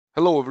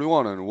Hello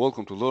everyone and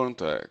welcome to Learn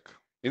Tech.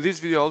 In this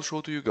video I'll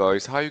show to you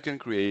guys how you can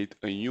create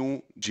a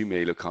new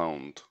Gmail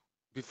account.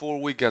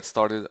 Before we get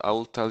started, I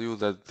will tell you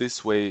that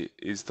this way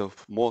is the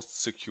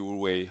most secure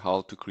way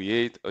how to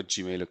create a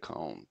Gmail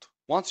account.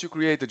 Once you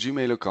create a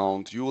Gmail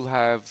account, you will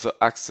have the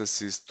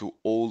accesses to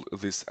all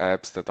these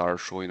apps that are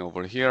showing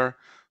over here.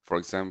 For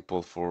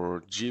example,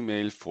 for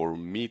Gmail, for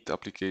Meet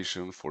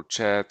application, for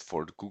chat,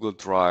 for Google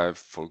Drive,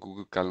 for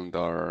Google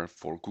Calendar,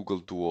 for Google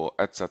Duo,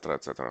 etc.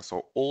 etc.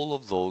 So all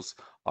of those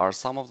are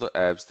some of the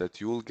apps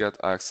that you will get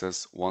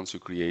access once you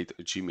create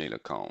a Gmail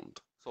account.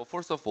 So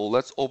first of all,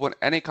 let's open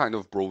any kind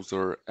of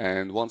browser,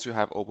 and once you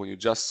have opened, you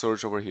just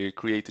search over here,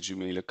 create a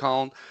Gmail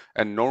account,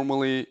 and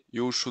normally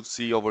you should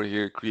see over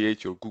here,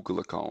 create your Google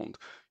account.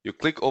 You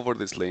click over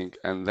this link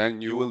and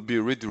then you will be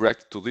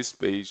redirected to this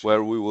page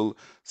where we will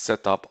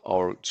set up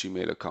our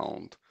Gmail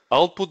account.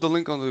 I'll put the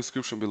link on the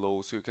description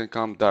below so you can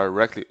come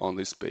directly on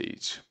this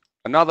page.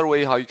 Another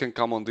way how you can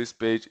come on this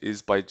page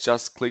is by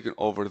just clicking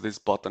over this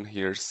button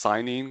here,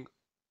 sign in,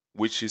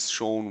 which is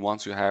shown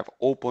once you have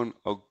opened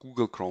a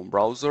Google Chrome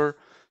browser.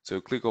 So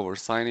you click over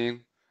sign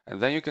in,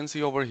 and then you can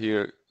see over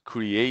here,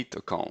 create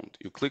account.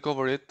 You click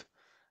over it,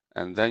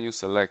 and then you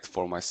select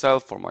for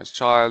myself, for my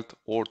child,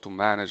 or to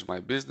manage my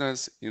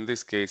business. In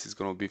this case, it's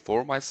going to be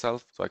for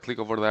myself. So I click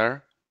over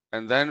there,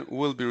 and then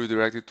we'll be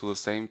redirected to the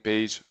same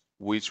page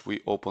which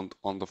we opened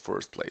on the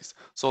first place.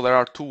 So there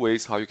are two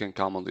ways how you can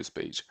come on this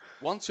page.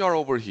 Once you are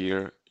over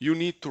here, you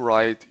need to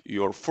write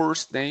your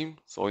first name.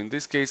 So in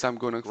this case, I'm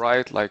going to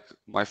write like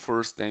my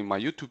first name, my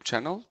YouTube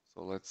channel.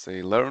 So let's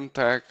say Learn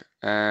Tech,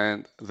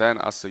 and then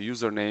as a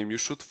username, you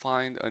should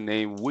find a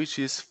name which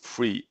is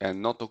free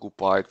and not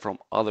occupied from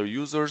other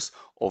users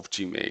of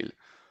Gmail.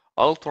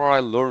 I'll try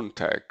Learn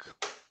Tech,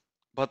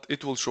 but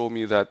it will show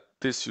me that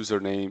this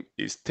username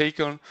is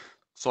taken.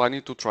 So I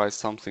need to try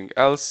something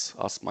else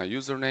as my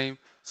username.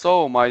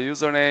 So my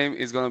username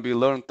is going to be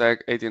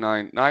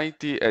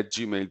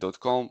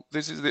learntech8990@gmail.com.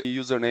 This is the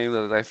username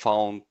that I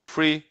found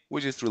free,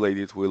 which is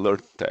related with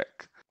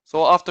LearnTech.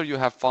 So after you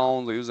have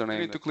found the username,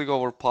 you need to click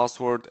over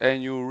password,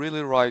 and you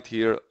really write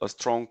here a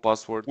strong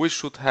password, which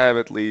should have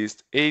at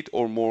least 8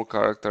 or more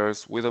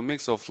characters with a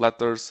mix of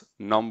letters,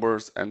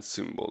 numbers, and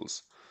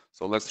symbols.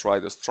 So let's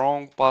write a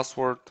strong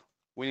password.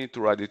 We need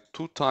to write it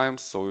 2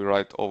 times, so we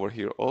write over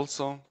here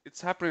also.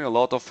 It's happening a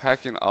lot of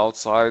hacking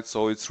outside,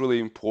 so it's really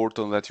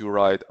important that you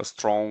write a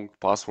strong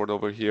password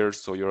over here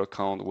so your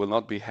account will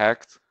not be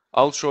hacked.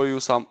 I'll show you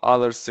some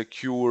other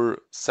secure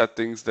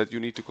settings that you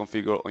need to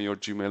configure on your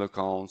Gmail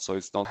account so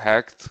it's not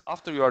hacked.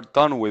 After you are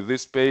done with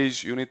this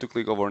page, you need to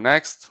click over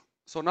next.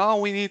 So now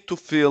we need to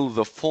fill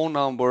the phone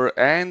number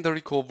and the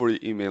recovery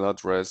email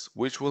address,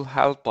 which will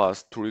help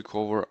us to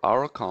recover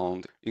our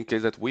account in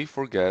case that we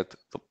forget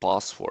the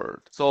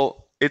password.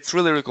 So it's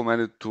really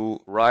recommended to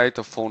write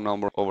a phone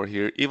number over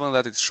here, even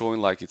that it's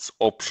showing like it's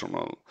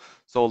optional.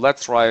 So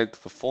let's write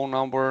the phone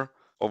number.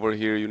 Over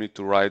here you need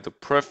to write the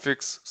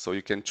prefix, so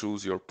you can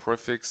choose your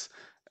prefix,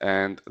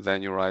 and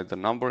then you write the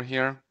number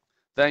here.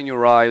 Then you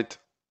write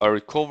a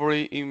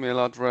recovery email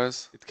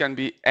address. It can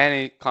be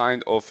any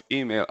kind of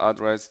email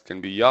address. It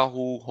can be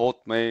Yahoo,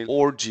 Hotmail,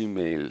 or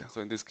Gmail.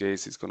 So in this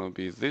case, it's going to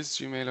be this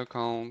Gmail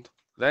account.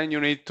 Then you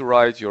need to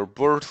write your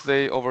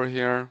birthday over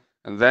here.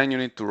 And then you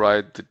need to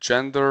write the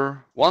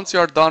gender. Once you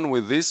are done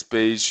with this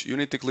page, you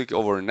need to click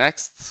over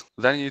next.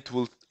 Then it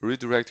will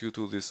redirect you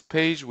to this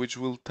page, which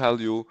will tell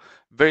you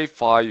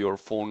verify your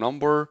phone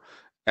number.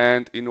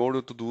 And in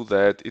order to do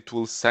that, it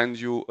will send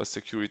you a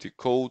security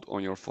code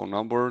on your phone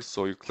number.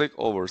 So you click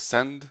over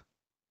send.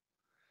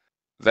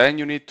 Then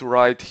you need to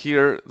write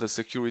here the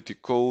security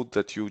code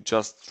that you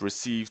just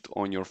received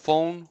on your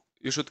phone.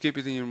 You should keep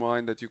it in your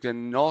mind that you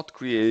cannot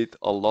create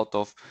a lot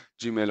of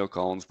Gmail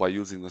accounts by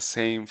using the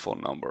same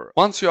phone number.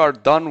 Once you are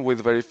done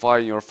with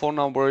verifying your phone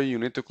number, you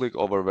need to click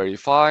over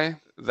verify.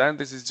 Then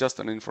this is just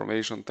an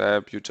information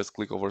tab. You just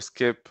click over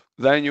skip.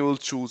 Then you will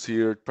choose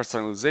here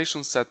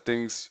personalization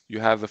settings. You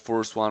have the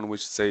first one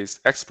which says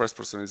express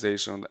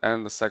personalization,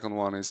 and the second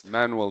one is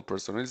manual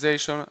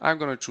personalization. I'm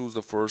going to choose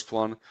the first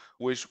one,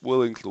 which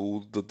will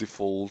include the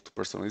default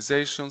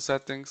personalization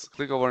settings.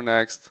 Click over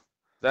next.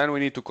 Then we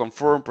need to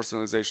confirm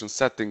personalization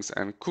settings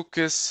and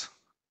cookies.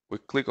 We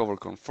click over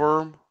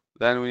confirm.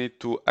 Then we need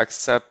to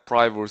accept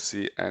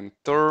privacy and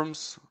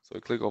terms. So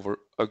we click over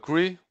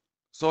agree.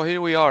 So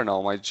here we are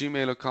now, my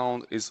Gmail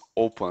account is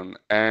open,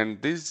 and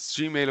this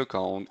Gmail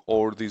account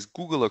or this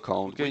Google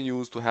account you can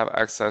use to have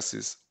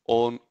accesses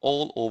on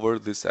all over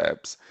these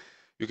apps.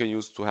 You can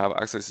use to have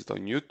access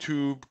on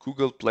YouTube,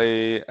 Google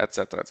Play,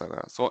 etc.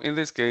 etc. So in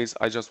this case,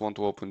 I just want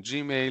to open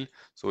Gmail.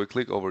 So we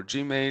click over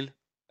Gmail,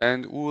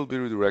 and we will be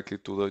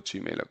redirected to the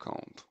Gmail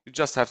account. You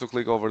just have to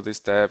click over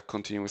this tab,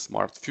 continue with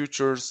smart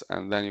features,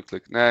 and then you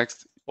click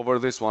next. Over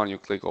this one, you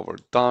click over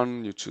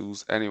done, you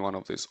choose any one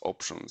of these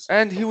options.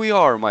 And here we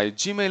are, my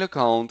Gmail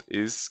account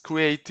is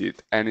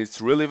created, and it's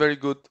really very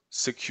good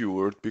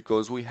secured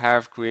because we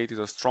have created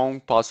a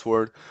strong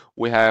password,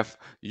 we have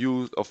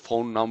used a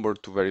phone number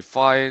to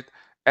verify it,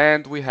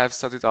 and we have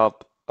set it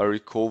up a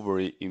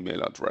recovery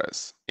email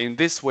address. In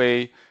this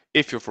way,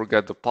 If you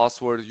forget the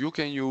password, you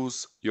can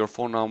use your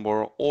phone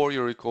number or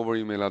your recovery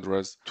email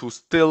address to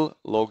still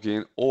log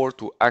in or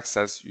to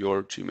access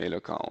your Gmail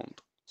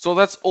account. So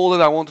that's all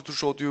that I wanted to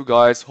show to you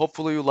guys.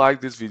 Hopefully you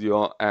liked this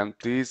video and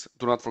please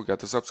do not forget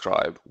to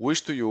subscribe.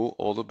 Wish to you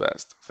all the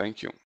best. Thank you.